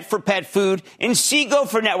 Fresh Pet for pet food. Inseego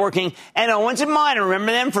for networking. And Owens & Minor,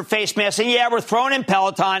 remember them for face masks? And yeah, we're throwing in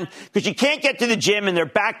Peloton because you can't get to the gym and they're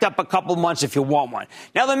backed up a couple months if you want one.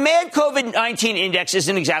 Now, the mad COVID-19 index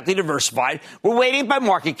isn't exactly diversified. We're weighted by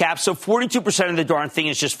market cap, so 42% of the darn thing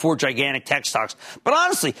is just 4 gigantic tech stocks. But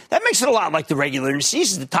honestly, that makes it a lot like the regular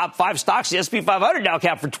indices. The top 5 stocks, the S&P 500, now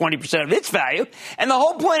account for 20% of its value. And the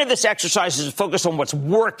whole point of this exercise is to focus on what's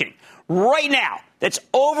working right now. That's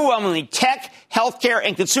overwhelmingly tech, healthcare,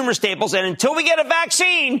 and consumer staples. And until we get a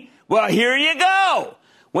vaccine, well, here you go.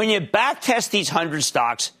 When you backtest these 100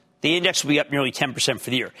 stocks, the index will be up nearly 10%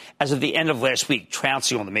 for the year, as of the end of last week,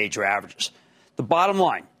 trouncing on the major averages. The bottom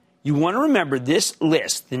line, you want to remember this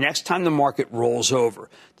list the next time the market rolls over.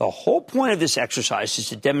 The whole point of this exercise is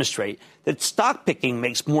to demonstrate that stock picking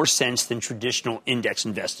makes more sense than traditional index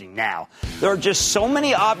investing now. There are just so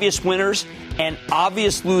many obvious winners and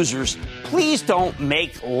obvious losers. Please don't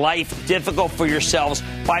make life difficult for yourselves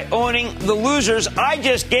by owning the losers. I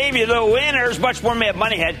just gave you the winners. Much more Mad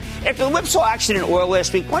Money Head. After the whipsaw action in oil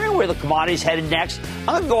last week, wondering where the commodities headed next? I'm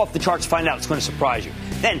going to go off the charts, find out. It's going to surprise you.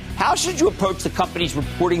 Then, how should you approach the companies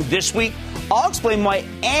reporting this week? I'll explain why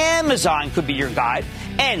Amazon could be your guide.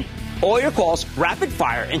 And all your calls rapid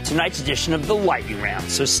fire in tonight's edition of the Lightning Round.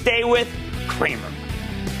 So stay with Cramer.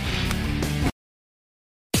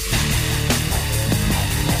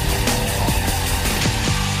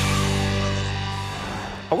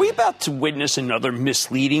 Are we about to witness another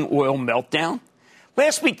misleading oil meltdown?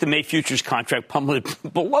 Last week, the May futures contract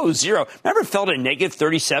plummeted below zero. Remember, it fell to negative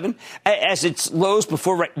 37 as its lows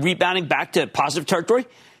before rebounding back to positive territory?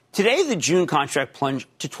 Today, the June contract plunged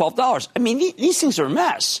to $12. I mean, these things are a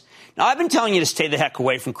mess. Now, I've been telling you to stay the heck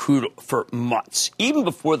away from crude for months. Even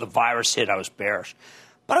before the virus hit, I was bearish.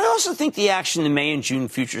 But I also think the action in the May and June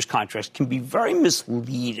futures contracts can be very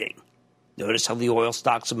misleading. Notice how the oil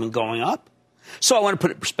stocks have been going up? So I want to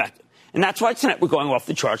put it in perspective. And that's why tonight we're going off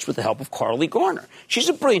the charts with the help of Carly Garner. She's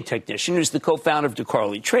a brilliant technician who's the co-founder of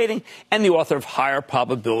DeCarly Trading and the author of Higher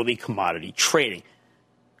Probability Commodity Trading.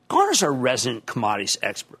 Garner's our resident commodities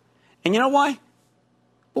expert. And you know why?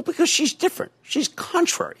 Well, because she's different. She's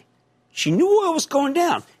contrary. She knew oil was going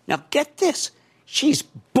down. Now, get this. She's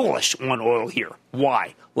bullish on oil here.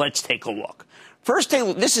 Why? Let's take a look. First,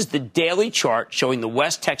 this is the daily chart showing the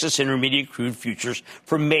West Texas Intermediate crude futures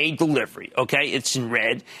for May delivery. Okay, it's in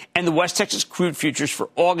red. And the West Texas crude futures for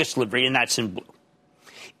August delivery, and that's in blue.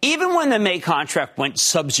 Even when the May contract went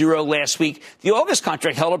sub-zero last week, the August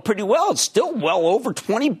contract held up pretty well. It's still well over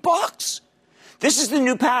 $20. This is the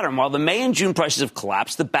new pattern. While the May and June prices have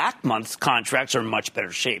collapsed, the back month contracts are in much better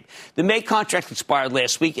shape. The May contract expired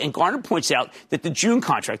last week, and Garner points out that the June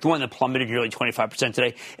contract, the one that plummeted nearly 25%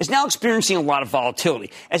 today, is now experiencing a lot of volatility,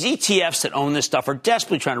 as ETFs that own this stuff are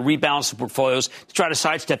desperately trying to rebalance the portfolios to try to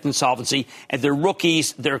sidestep insolvency, and they're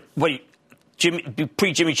rookies. They're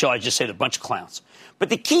pre-Jimmy Chill, I just said a bunch of clowns. But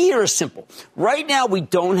the key here is simple. Right now, we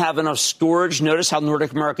don't have enough storage. Notice how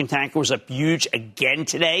Nordic American Tanker was up huge again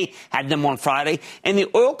today, had them on Friday. And the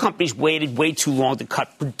oil companies waited way too long to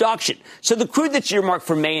cut production. So the crude that's earmarked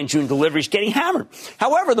for May and June delivery is getting hammered.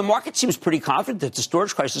 However, the market seems pretty confident that the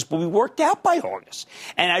storage crisis will be worked out by August.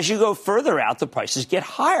 And as you go further out, the prices get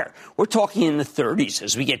higher. We're talking in the 30s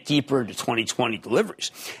as we get deeper into 2020 deliveries.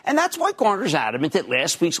 And that's why Garner's adamant that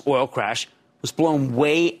last week's oil crash was blown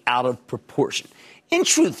way out of proportion. In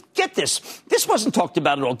truth, get this. This wasn't talked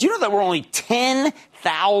about at all. Do you know there were only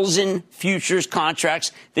 10,000 futures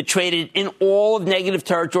contracts that traded in all of negative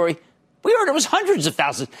territory? We heard it was hundreds of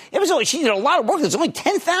thousands. She did a lot of work. There's only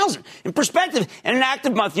 10,000. In perspective, in an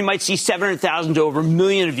active month, you might see 700,000 to over 1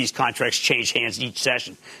 million of these contracts change hands each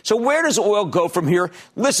session. So where does oil go from here?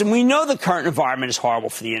 Listen, we know the current environment is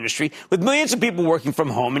horrible for the industry. With millions of people working from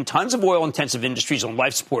home and tons of oil-intensive industries on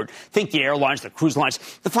life support, think the airlines, the cruise lines,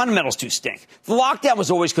 the fundamentals do stink. The lockdown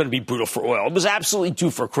was always going to be brutal for oil. It was absolutely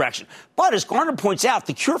due for a correction. But as Garner points out,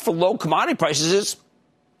 the cure for low commodity prices is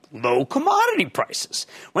low commodity prices.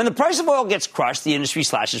 When the price of oil gets crushed, the industry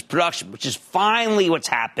slashes production, which is finally what's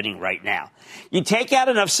happening right now. You take out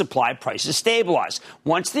enough supply, prices stabilize.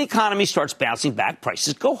 Once the economy starts bouncing back,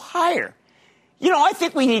 prices go higher. You know, I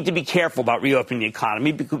think we need to be careful about reopening the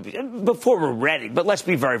economy before we're ready. But let's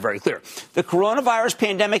be very, very clear. The coronavirus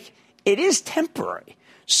pandemic, it is temporary.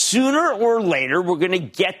 Sooner or later, we're going to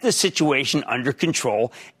get the situation under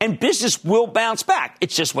control, and business will bounce back.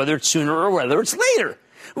 It's just whether it's sooner or whether it's later.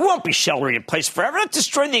 We won't be sheltering in place forever. That's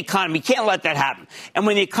destroying the economy. We can't let that happen. And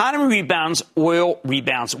when the economy rebounds, oil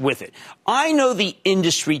rebounds with it. I know the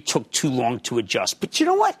industry took too long to adjust, but you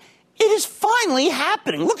know what? It is finally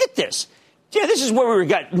happening. Look at this. Yeah, this is where we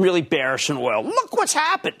got really bearish in oil. Look what's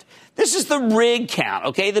happened. This is the rig count,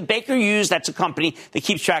 okay? The Baker Hughes, that's a company that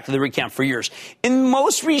keeps track of the rig count for years. In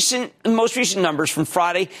most recent numbers from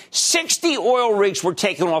Friday, 60 oil rigs were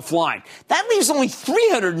taken offline. That leaves only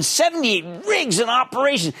 378 rigs in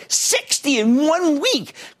operation, 60 in 1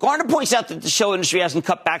 week. Garner points out that the shale industry hasn't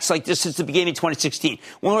cut backs like this since the beginning of 2016,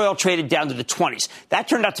 when oil traded down to the 20s. That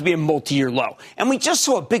turned out to be a multi-year low. And we just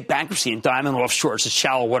saw a big bankruptcy in Diamond Offshore. It's a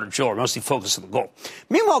shallow water driller, mostly focused on the gold.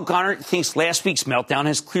 Meanwhile, Garner thinks last week's meltdown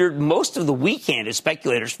has cleared most of the weak-handed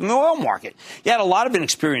speculators from the oil market. You had a lot of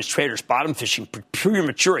inexperienced traders bottom fishing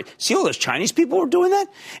prematurely. See all those Chinese people who are doing that?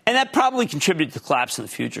 And that probably contributed to the collapse in the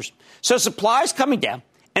futures. So supply is coming down,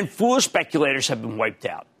 and foolish speculators have been wiped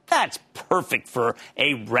out. That's perfect for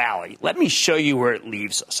a rally. Let me show you where it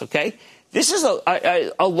leaves us, okay? This is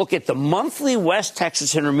a look at the monthly West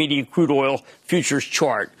Texas Intermediate crude oil futures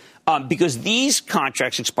chart. Because these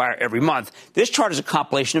contracts expire every month, this chart is a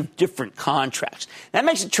compilation of different contracts. That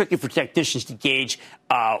makes it tricky for technicians to gauge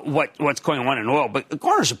what's going on in oil. But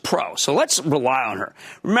Garner's a pro, so let's rely on her.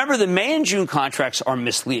 Remember, the May and June contracts are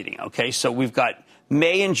misleading, okay? So we've got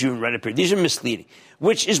May and June right up here. These are misleading,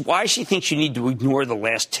 which is why she thinks you need to ignore the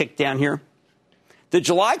last tick down here. The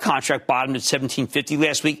July contract bottomed at $17.50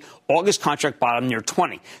 last week. August contract bottomed near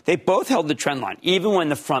 $20. They both held the trend line, even when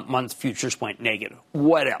the front month futures went negative.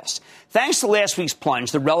 What else? Thanks to last week's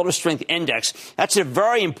plunge, the relative strength index, that's a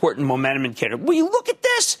very important momentum indicator. Will you look at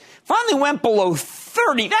this? Finally went below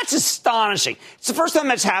 30. That's astonishing. It's the first time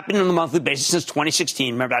that's happened on a monthly basis since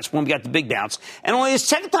 2016. Remember, that's when we got the big bounce. And only the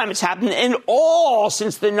second time it's happened in all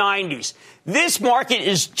since the 90s. This market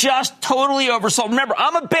is just totally oversold. Remember,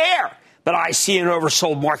 I'm a bear. but I see an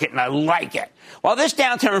oversold market and I like it. While this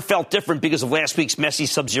downturn felt different because of last week's messy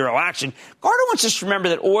sub-zero action, Garner wants us to remember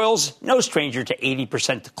that oil's no stranger to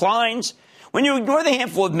 80% declines. When you ignore the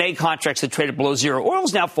handful of May contracts that traded below zero,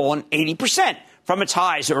 oil's now fallen 80% from its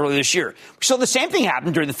highs earlier this year. We saw the same thing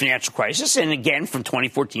happen during the financial crisis and again from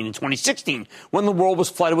 2014 and 2016 when the world was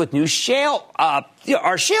flooded with new shale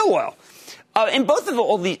oil. In both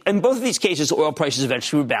of these cases, oil prices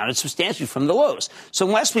eventually rebounded substantially from the lows. So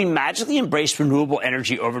unless we magically embrace renewable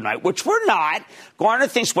energy overnight, which we're not, Garner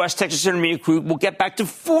thinks West Texas Intermediate crude will get back to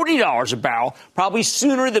 $40 a barrel, probably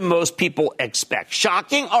sooner than most people expect.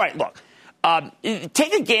 Shocking? All right, look.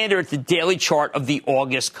 Take a gander at the daily chart of the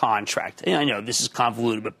August contract. I know this is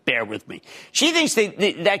convoluted, but bear with me. She thinks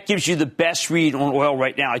that gives you the best read on oil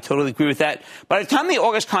right now. I totally agree with that. By the time the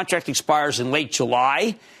August contract expires in late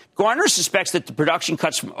July, Garner suspects that the production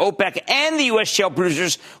cuts from OPEC and the U.S. shale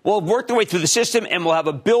producers will have worked their way through the system and will have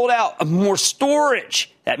a build-out of more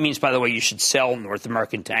storage. That means, by the way, you should sell North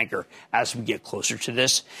American tanker as we get closer to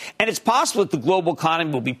this. And it's possible that the global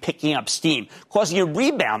economy will be picking up steam, causing a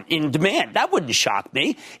rebound in demand. That wouldn't shock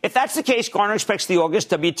me. If that's the case, Garner expects the August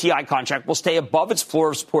WTI contract will stay above its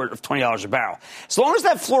floor of support of $20 a barrel. As long as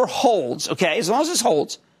that floor holds, okay, as long as this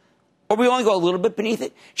holds, or we only go a little bit beneath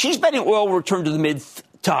it, she's betting oil will return to the mid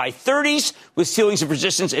to high 30s with ceilings of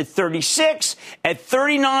resistance at 36, at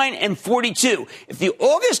 39, and 42. If the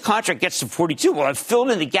August contract gets to 42, we'll have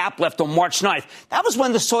filled in the gap left on March 9th. That was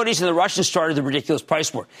when the Saudis and the Russians started the ridiculous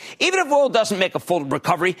price war. Even if oil doesn't make a full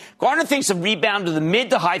recovery, Garner thinks a rebound to the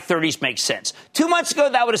mid to high 30s makes sense. 2 months ago,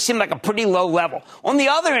 that would have seemed like a pretty low level. On the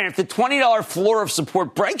other hand, if the $20 floor of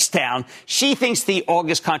support breaks down, she thinks the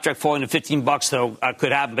August contract falling to $15, though,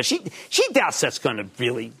 could happen. But she doubts that's going to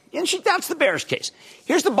really... And she doubts the bearish case.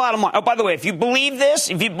 Here's the bottom line. Oh, by the way, if you believe this,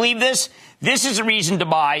 this is a reason to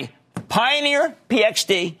buy Pioneer,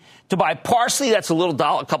 PXD, to buy Parsley. That's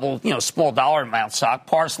a couple, small dollar amount stock.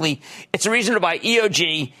 Parsley. It's a reason to buy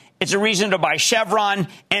EOG. It's a reason to buy Chevron,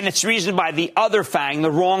 and it's a reason to buy the other FANG,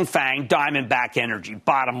 the wrong FANG, Diamondback Energy.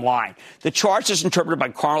 Bottom line. The charts, as interpreted by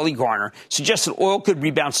Carly Garner, suggest that oil could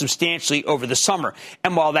rebound substantially over the summer.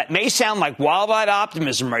 And while that may sound like wild-eyed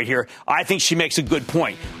optimism right here, I think she makes a good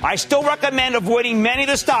point. I still recommend avoiding many of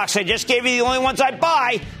the stocks. I just gave you the only ones I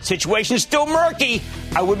buy. Situation's still murky.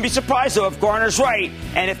 I wouldn't be surprised, though, if Garner's right.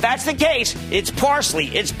 And if that's the case, it's Parsley,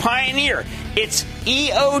 it's Pioneer, it's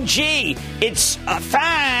EOG, it's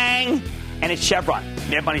FANG, and it's Chevron.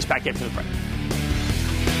 Mad Money's back after the break.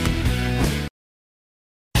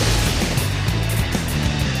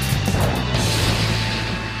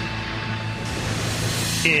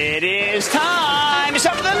 It is time. It's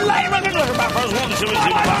time for the light round.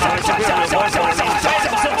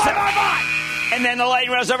 And then the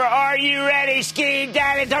lightning round's over. Are you ready, Ski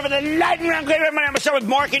Daddy? Time for the lightning round. I'm going to start with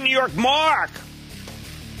Mark in New York. Mark.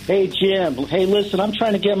 Hey, Jim. Hey, listen, I'm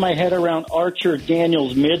trying to get my head around Archer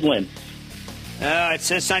Daniels Midland.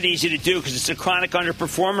 It's not easy to do because it's a chronic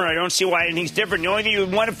underperformer. I don't see why anything's different. The only thing you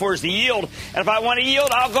want it for is the yield. And if I want a yield,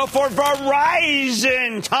 I'll go for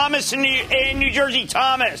Verizon. Thomas in New Jersey.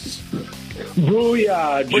 Thomas.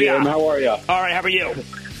 Booyah, Jim. Booyah. How are you? All right, how are you?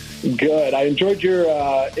 Good. I enjoyed your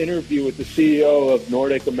interview with the CEO of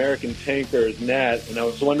Nordic American Tankers, Nat, and I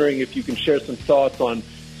was wondering if you can share some thoughts on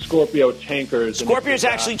Scorpio Tankers. Scorpio's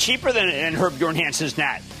actually cheaper than Herb Bjorn Hansen's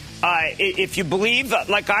Nat. If you believe,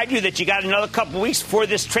 like I do, that you got another couple of weeks before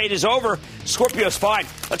this trade is over, Scorpio's fine.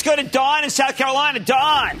 Let's go to Don in South Carolina.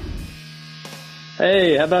 Don.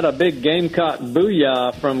 Hey, how about a big Gamecock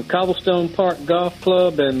booyah from Cobblestone Park Golf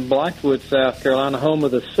Club in Blackwood, South Carolina, home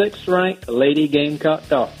of the 6th-ranked Lady Gamecock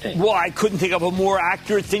golf team? Well, I couldn't think of a more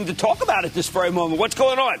accurate thing to talk about at this very moment. What's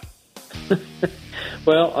going on?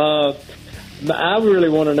 Well, I really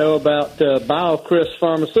want to know about BioCryst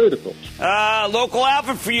Pharmaceuticals. Local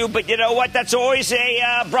outfit for you, but you know what? That's always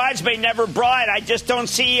a bridesmaid, never bride. I just don't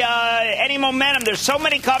see any momentum. There's so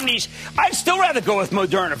many companies. I'd still rather go with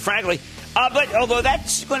Moderna, frankly. But although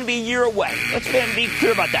that's going to be a year away. Let's be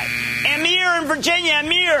clear about that. Amir in Virginia.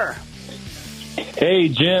 Amir. Hey,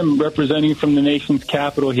 Jim, representing from the nation's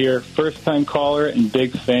capital here. First-time caller and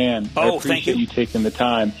big fan. I appreciate you taking the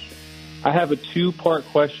time. I have a two-part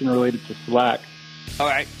question related to Slack. All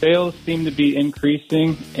right. Sales seem to be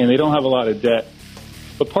increasing, and they don't have a lot of debt.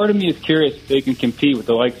 But part of me is curious if they can compete with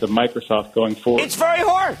the likes of Microsoft going forward. It's very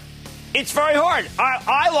hard. It's very hard.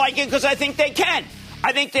 I like it because I think they can.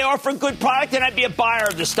 I think they offer a good product, and I'd be a buyer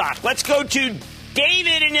of the stock. Let's go to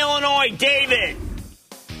David in Illinois. David.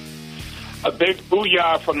 A big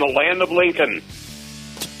booyah from the land of Lincoln.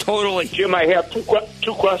 Totally. Jim, I have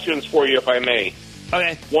two questions for you, if I may.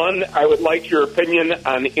 Okay. One, I would like your opinion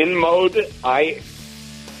on InMode,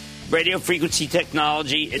 Radio frequency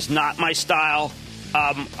technology is not my style.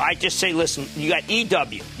 I just say, listen, you got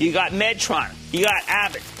EW, you got Medtronic, you got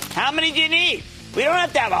Abbott. How many do you need? We don't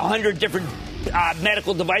have to have 100 different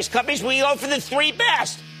medical device companies. We go for the 3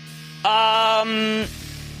 best. And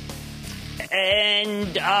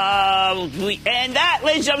that,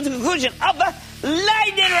 ladies and gentlemen, is the conclusion of the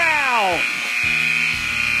Lightning Round.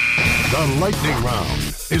 The Lightning Round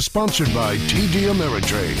is sponsored by TD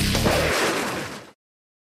Ameritrade.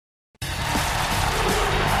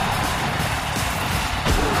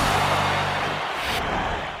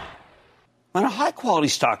 When a high-quality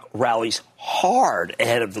stock rallies hard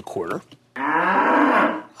ahead of the quarter,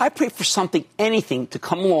 I pray for anything to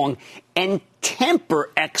come along and temper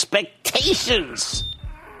expectations.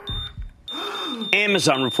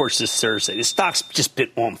 Amazon reports this Thursday. The stock's just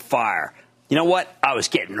been on fire. You know what? I was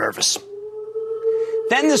getting nervous.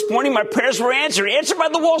 Then this morning, my prayers were answered by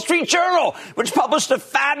the Wall Street Journal, which published a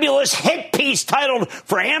fabulous hit piece titled,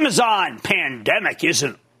 "For Amazon, Pandemic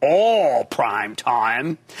Isn't All Prime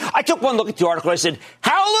Time." I took one look at the article. I said,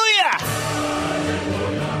 hallelujah!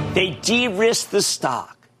 They de-risked the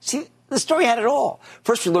stock. See, the story had it all.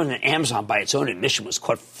 First, we learned that Amazon, by its own admission, was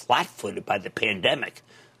caught flat-footed by the pandemic.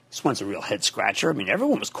 This one's a real head-scratcher. I mean,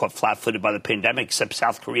 everyone was caught flat-footed by the pandemic except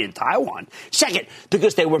South Korea and Taiwan. Second,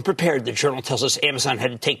 because they weren't prepared, the Journal tells us Amazon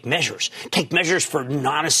had to take measures for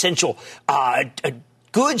non-essential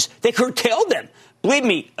goods. They curtailed them. Believe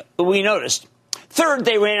me, we noticed. Third,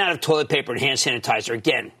 they ran out of toilet paper and hand sanitizer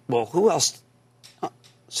again. Well, who else?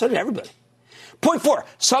 So did everybody. Point 4,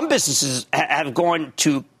 some businesses have gone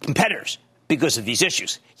to competitors because of these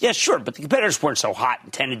issues. Yeah, sure, but the competitors weren't so hot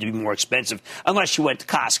and tended to be more expensive unless you went to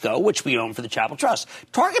Costco, which we own for the Chapel Trust.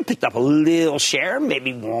 Target picked up a little share,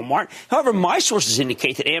 maybe Walmart. However, my sources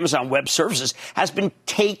indicate that Amazon Web Services has been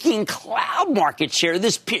taking cloud market share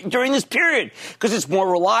during this period because it's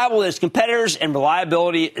more reliable than its competitors, and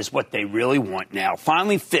reliability is what they really want now.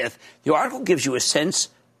 Finally, fifth, the article gives you a sense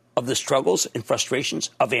of the struggles and frustrations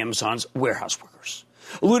of Amazon's warehouse workers,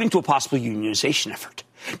 alluding to a possible unionization effort.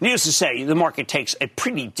 Needless to say, the market takes a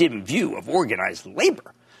pretty dim view of organized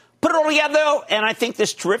labor. Put it all together, though, and I think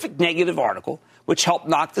this terrific negative article, which helped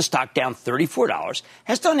knock the stock down $34,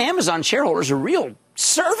 has done Amazon shareholders a real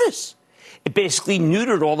service. It basically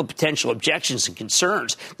neutered all the potential objections and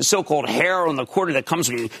concerns, the so-called hair on the quarter that comes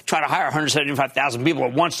when you try to hire 175,000 people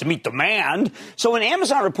at once to meet demand. So when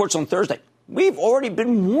Amazon reports on Thursday, we've already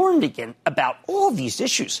been warned again about all these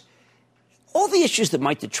issues. All the issues that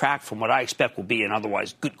might detract from what I expect will be an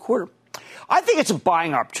otherwise good quarter. I think it's a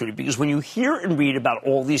buying opportunity because when you hear and read about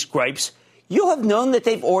all these gripes, you'll have known that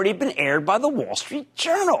they've already been aired by the Wall Street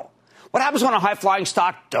Journal. What happens when a high-flying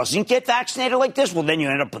stock doesn't get vaccinated like this? Well, then you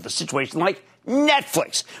end up with a situation like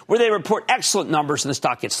Netflix, where they report excellent numbers and the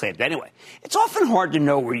stock gets slammed anyway. It's often hard to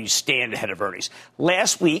know where you stand ahead of earnings.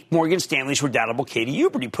 Last week, Morgan Stanley's redoubtable Katie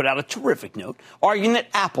Huberty put out a terrific note, arguing that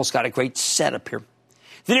Apple's got a great setup here.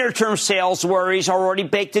 The near-term sales worries are already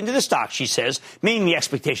baked into the stock, she says, meaning the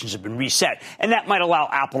expectations have been reset, and that might allow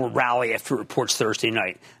Apple to rally after it reports Thursday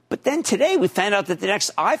night. But then today, we found out that the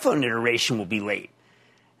next iPhone iteration will be late.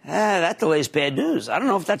 That delays bad news. I don't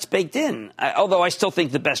know if that's baked in, although I still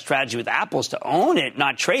think the best strategy with Apple is to own it,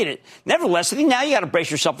 not trade it. Nevertheless, I think now you got to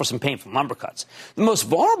brace yourself for some painful number cuts. The most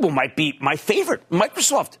vulnerable might be my favorite,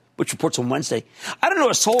 Microsoft, which reports on Wednesday. I don't know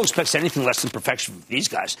if Seoul expects anything less than perfection from these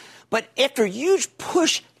guys. But after a huge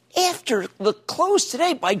push after the close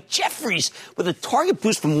today by Jefferies with a target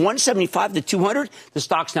boost from 175 to 200, the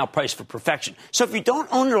stock's now priced for perfection. So if you don't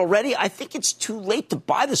own it already, I think it's too late to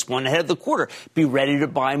buy this one ahead of the quarter. Be ready to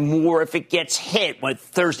buy more if it gets hit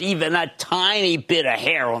with there's even a tiny bit of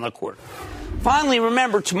hair on the quarter. Finally,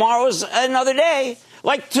 remember, tomorrow's another day.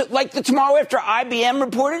 Like the tomorrow after IBM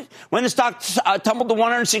reported, when the stock tumbled to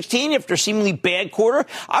 116 after a seemingly bad quarter,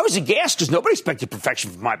 I was aghast because nobody expected perfection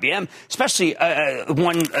from IBM, especially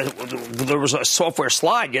when there was a software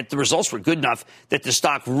slide, yet the results were good enough that the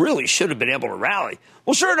stock really should have been able to rally.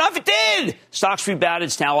 Well, sure enough, it did. Stock's rebounded.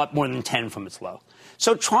 It's now up more than 10 from its low.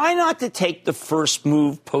 So try not to take the first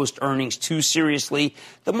move post-earnings too seriously.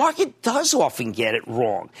 The market does often get it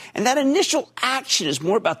wrong. And that initial action is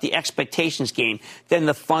more about the expectations game than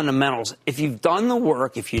the fundamentals. If you've done the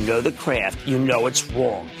work, if you know the craft, you know it's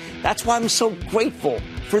wrong. That's why I'm so grateful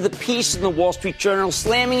for the piece in the Wall Street Journal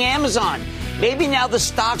slamming Amazon. Maybe now the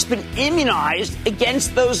stock's been immunized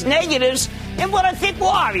against those negatives in what I think will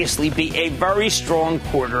obviously be a very strong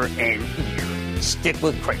quarter and year. Stick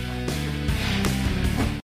with Cramer.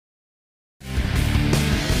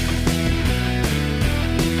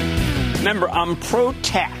 Remember, I'm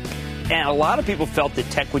pro-tech, and a lot of people felt that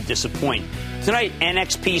tech would disappoint. Tonight,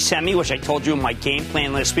 NXP Semi, which I told you in my game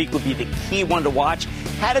plan last week would be the key one to watch,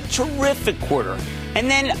 had a terrific quarter. And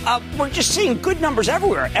then we're just seeing good numbers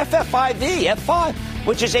everywhere. F5,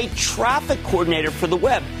 which is a traffic coordinator for the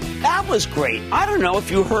web. That was great. I don't know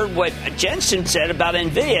if you heard what Jensen said about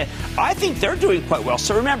NVIDIA. I think they're doing quite well.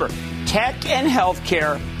 So remember, tech and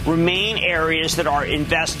healthcare remain areas that are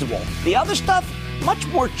investable. The other stuff, much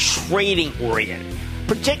more trading-oriented,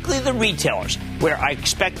 particularly the retailers, where I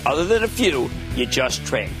expect, other than a few, you just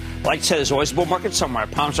trade. Like I said, there's always a bull market somewhere. I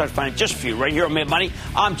promise I'll find it just for you right here on Mad Money.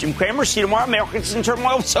 I'm Jim Cramer. See you tomorrow. Americans in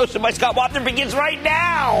Turmoil, hosted by Scott Wapner, begins right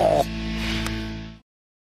now.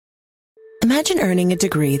 Imagine earning a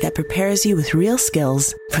degree that prepares you with real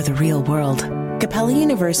skills for the real world. Capella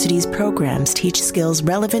University's programs teach skills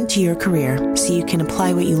relevant to your career so you can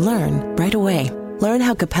apply what you learn right away. Learn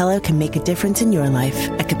how Capella can make a difference in your life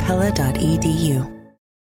at capella.edu.